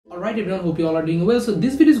Alright everyone, hope you all are doing well. So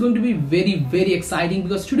this video is going to be very exciting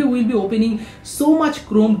because today we'll be opening so much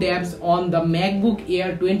Chrome tabs on the MacBook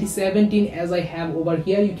Air 2017. As I have over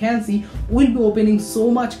here, you can see we'll be opening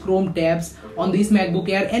so much Chrome tabs on this MacBook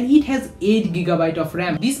Air, and it has 8 GB of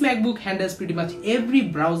RAM. This MacBook handles pretty much every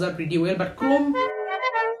browser pretty well, but Chrome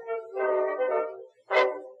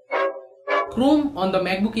on the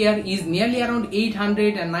MacBook Air is nearly around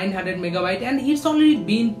 800 and 900 megabyte, and it's only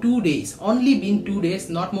been 2 days,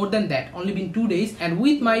 not more than that, only been 2 days. And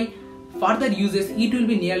with my further uses, it will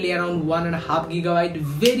be nearly around 1.5 GB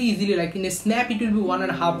very easily, like in a snap it will be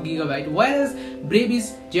 1.5 GB, whereas Brave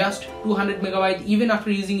is just 200 megabyte. Even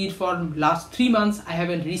after using it for last 3 months, I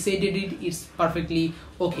haven't reset it, it's perfectly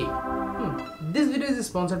okay. This video is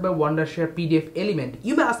sponsored by Wondershare PDF Element.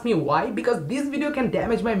 You may ask me why? Because this video can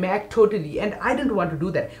damage my Mac totally, and I don't want to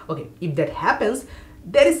do that. Okay, if that happens,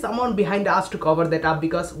 there is someone behind us to cover that up,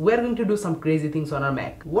 because we're going to do some crazy things on our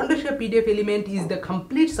Mac. Wondershare PDF Element is the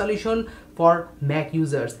complete solution for Mac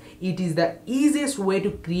users. It is the easiest way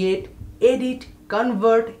to create, edit,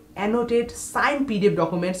 convert, annotate, sign PDF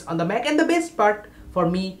documents on the Mac, and the best part for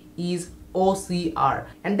me is OCR,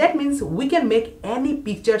 and that means we can make any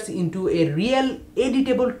pictures into a real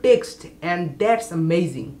editable text, and that's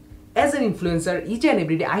amazing. As an influencer, each and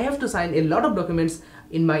every day I have to sign a lot of documents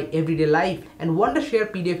in my everyday life, and Wondershare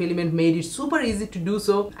PDF Element made it super easy to do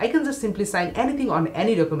so. I can just simply sign anything on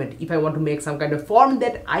any document. If I want to make some kind of form,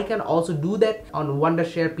 that I can also do that on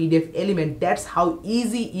Wondershare PDF Element. That's how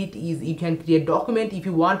easy it is. You can create document. If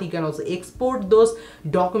you want, you can also export those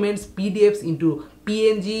documents, PDFs, into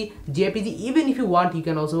PNG, JPG. Even if you want, you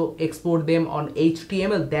can also export them on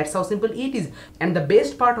HTML. That's how simple it is. And the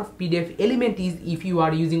best part of PDF Element is, if you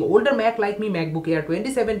are using older Mac like me, MacBook Air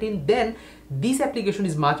 2017, then this application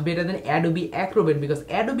is much better than Adobe Acrobat, because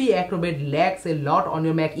Adobe Acrobat lags a lot on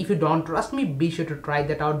your Mac. If you don't trust me, be sure to try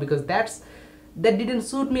that out, because that didn't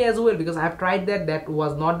suit me as well, because I have tried that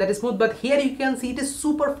was not that smooth. But here you can see it is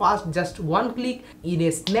super fast. Just one click, in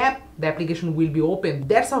a snap the application will be open.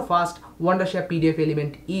 That's how fast Wondershare PDF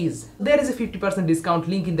Element is. There is a 50% discount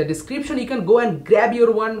link in the description. You can go and grab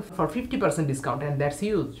your one for 50% discount, and that's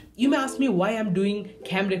huge. You may ask me why I'm doing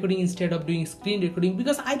cam recording instead of doing screen recording,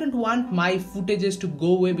 because I don't want my footages to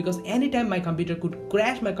go away, because anytime my computer could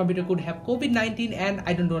crash, my computer could have COVID-19, and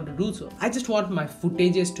I don't want to do so. I just want my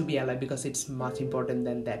footages to be alive, because it's much important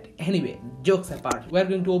than that. Anyway, jokes apart, we're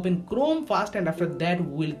going to open Chrome first, and after that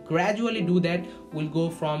we'll gradually do that. We'll go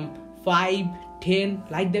from 5, 10,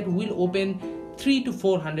 like that. We'll open 300 to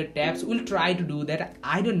 400 tabs. We'll try to do that.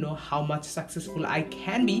 I don't know how much successful I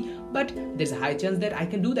can be, but there's a high chance that I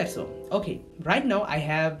can do that. So okay, right now I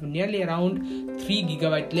have nearly around 3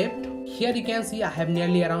 GB left. Here you can see I have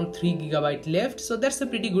nearly around 3 GB left, so that's a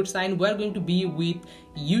pretty good sign. We're going to be with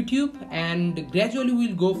YouTube, and gradually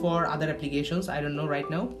we'll go for other applications. I don't know right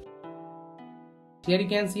now. Here you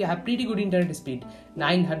can see I have pretty good internet speed,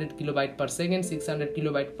 900 kilobyte per second, 600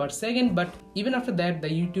 kilobyte per second. But even after that, the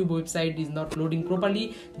YouTube website is not loading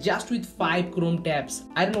properly, just with 5 Chrome tabs.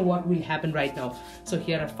 I don't know what will happen right now. So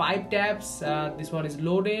here are 5 tabs. This one is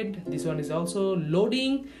loaded. This one is also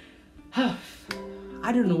loading.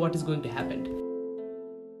 I don't know what is going to happen.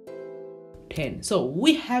 10. So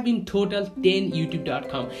we have in total 10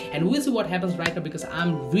 youtube.com, and we'll see what happens right now, because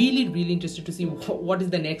I'm really interested to see what is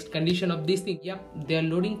the next condition of this thing. Yep, they're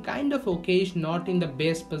loading kind of okay, not in the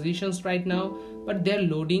best positions right now, but they're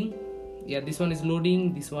loading. Yeah, this one is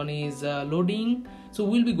loading, this one is loading. So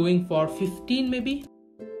we'll be going for 15 maybe.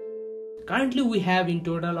 Currently we have in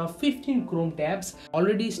total of 15 Chrome tabs.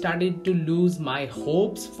 Already started to lose my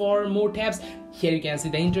hopes for more tabs. Here you can see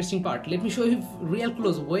the interesting part. Let me show you real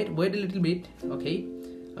close. Wait a little bit. Okay,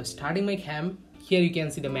 I'm starting my cam. Here you can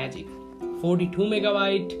see the magic. 42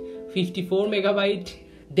 megabyte, 54 megabyte.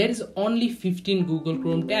 There is only 15 Google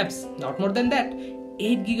Chrome tabs, not more than that.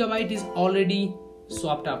 8 GB is already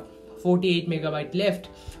swapped up. 48 megabyte left.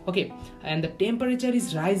 Okay, and the temperature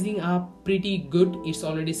is rising up pretty good. It's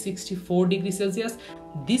already 64 degrees Celsius.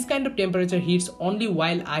 This kind of temperature hits only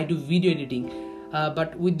while I do video editing,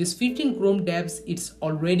 but with this 15 Chrome tabs, it's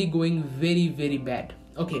already going very bad.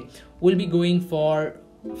 Okay, we'll be going for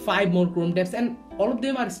 5 more Chrome tabs, and all of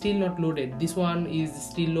them are still not loaded. This one is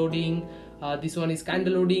still loading. This one is kind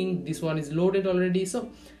of loading. This one is loaded already. So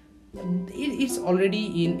it's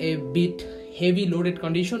already in a bit heavy loaded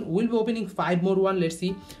condition. We'll be opening 5 more one. Let's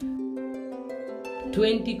see.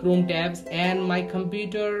 20 Chrome tabs, and my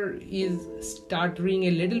computer is stuttering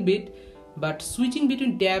a little bit, but switching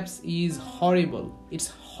between tabs is horrible. It's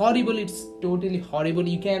horrible. It's totally horrible.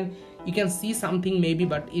 You can see something maybe,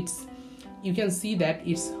 but it's you can see that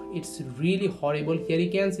it's really horrible. Here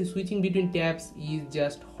you can see switching between tabs is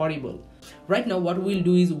just horrible. Right now what we'll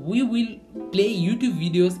do is we will play YouTube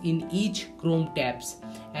videos in each Chrome tabs,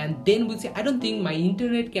 and then we'll see. I don't think my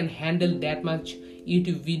internet can handle that much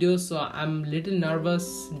YouTube videos, so I'm little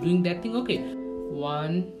nervous doing that thing. Okay,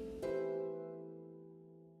 one,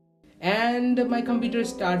 and my computer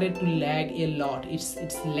started to lag a lot. It's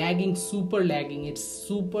lagging, super lagging. It's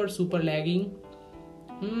super lagging.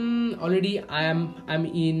 Already I'm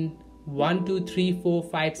in 1 2 3 4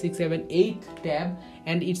 5 6 7 8th tab,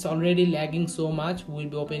 and it's already lagging so much. We'll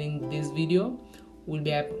be opening this video, we'll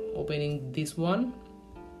be opening this one,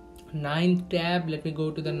 9th tab. Let me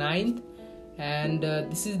go to the 9th, and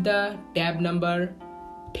this is the tab number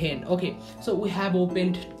 10. Okay, so we have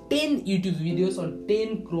opened 10 YouTube videos on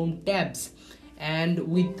 10 Chrome tabs, and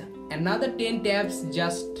with another 10 tabs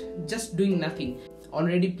just doing nothing.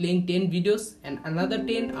 Already playing 10 videos, and another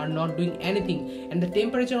 10 are not doing anything, and the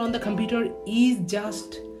temperature on the computer is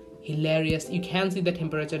just hilarious. You can see the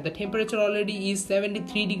temperature already is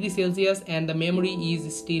 73 degrees Celsius, and the memory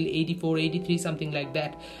is still 84 83 something like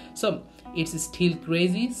that. So it's still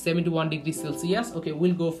crazy, 71 degrees Celsius. Okay,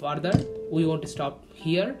 we'll go further. We want to stop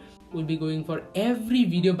here. We'll be going for every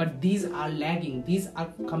video, but these are lagging. These are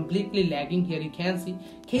completely lagging. Here you can see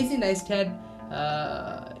Casey Neistat.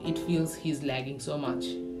 It feels he's lagging so much.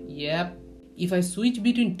 Yep. If I switch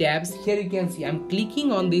between tabs, here you can see I'm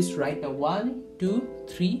clicking on this right now. 1 2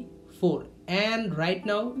 3 4, and right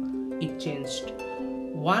now it changed.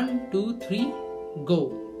 1 2 3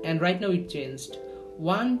 go, and right now it changed.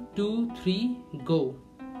 1 2 3 go,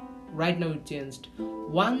 right now it changed.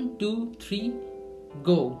 1 2 3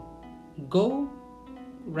 go,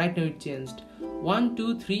 right now it changed. 1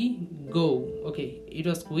 2 3 go. Okay, it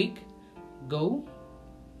was quick. Go.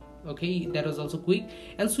 Okay, that was also quick.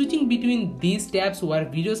 And switching between these tabs where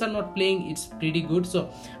videos are not playing, it's pretty good.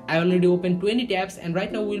 So I already opened 20 tabs, and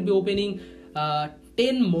right now we'll be opening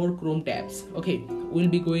 10 more Chrome tabs. Okay, we'll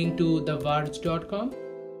be going to theverge.com.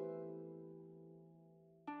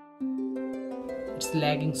 It's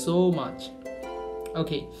lagging so much.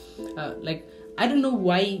 Okay, like I don't know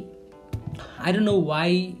why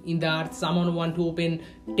in the earth someone want to open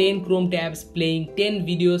 10 Chrome tabs playing 10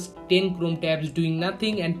 videos, 10 Chrome tabs doing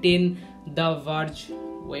nothing, and 10 The Verge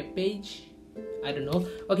web page. I don't know.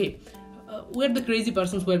 Okay, we're the crazy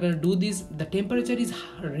persons who are gonna do this. The temperature is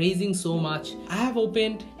raising so much. I have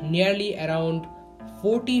opened nearly around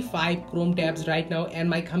 45 Chrome tabs right now, and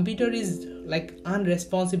my computer is like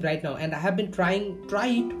unresponsive right now, and I have been try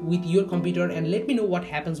it with your computer and let me know what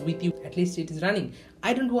happens with you. At least it is running.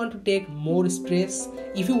 I don't want to take more stress.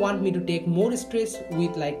 If you want me to take more stress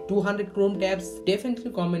with like 200 Chrome tabs, definitely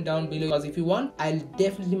comment down below, because if you want, I'll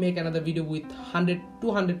definitely make another video with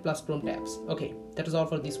 200 plus Chrome tabs. Okay, that is all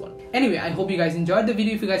for this one. Anyway, I hope you guys enjoyed the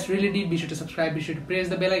video. If you guys really did, be sure to subscribe, be sure to press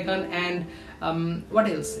the bell icon, and what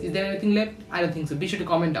else? Is there anything left? I don't think so. Be sure to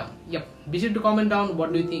comment down. Yep, be sure to comment down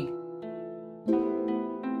what do you think.